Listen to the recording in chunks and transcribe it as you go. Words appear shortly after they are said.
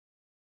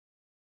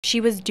She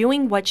was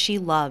doing what she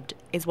loved,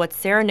 is what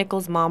Sarah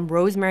Nichols' mom,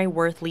 Rosemary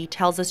Worthley,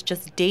 tells us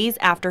just days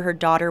after her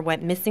daughter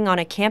went missing on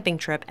a camping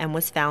trip and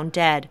was found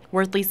dead.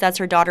 Worthley says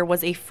her daughter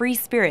was a free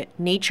spirit,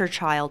 nature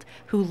child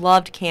who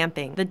loved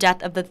camping. The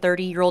death of the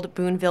 30-year-old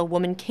Boonville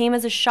woman came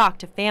as a shock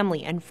to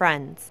family and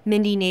friends.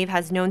 Mindy Nave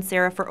has known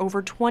Sarah for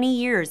over 20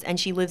 years, and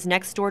she lives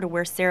next door to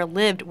where Sarah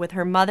lived with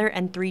her mother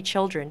and 3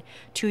 children,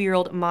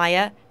 2-year-old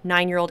Maya,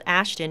 9-year-old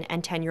Ashton,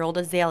 and 10-year-old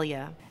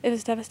Azalea. It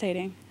was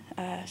devastating.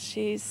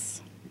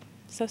 She's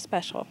so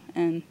special,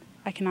 and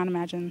I cannot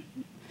imagine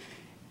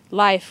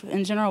life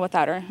in general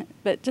without her.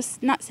 But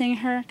just not seeing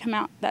her come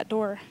out that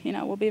door,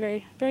 will be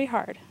very, very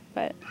hard.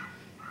 But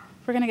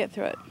we're going to get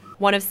through it.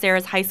 One of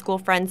Sarah's high school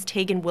friends,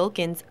 Tegan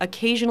Wilkins,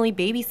 occasionally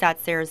babysat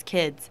Sarah's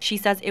kids. She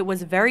says it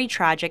was very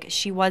tragic.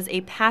 She was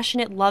a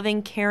passionate,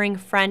 loving, caring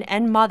friend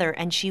and mother,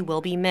 and she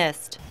will be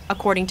missed.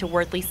 According to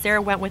Worthley,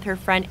 Sarah went with her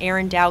friend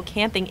Erin Dow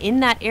camping in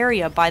that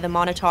area by the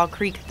Montauk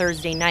Creek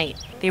Thursday night.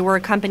 They were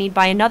accompanied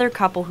by another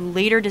couple who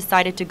later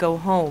decided to go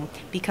home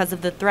because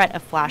of the threat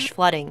of flash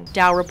flooding.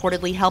 Dow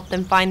reportedly helped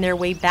them find their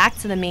way back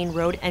to the main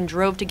road and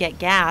drove to get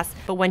gas,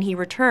 but when he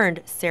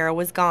returned, Sarah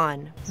was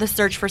gone. The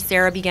search for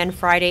Sarah began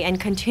Friday and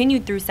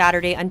continued through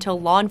Saturday until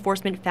law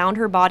enforcement found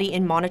her body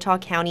in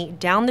Montauk County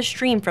down the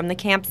stream from the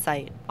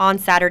campsite. On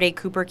Saturday,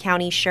 Cooper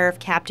County Sheriff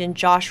Captain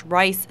Josh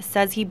Rice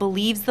says he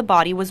believes the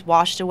body was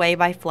washed away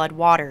by flood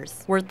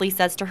waters. Worthley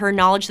says to her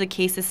knowledge the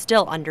case is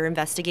still under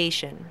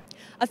investigation.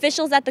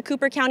 Officials at the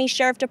Cooper County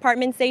Sheriff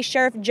Department say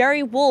Sheriff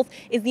Jerry Wolf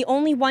is the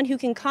only one who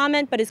can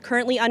comment but is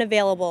currently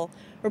unavailable.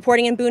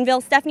 Reporting in Boonville,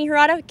 Stephanie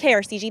Hirata,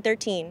 KRCG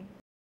 13.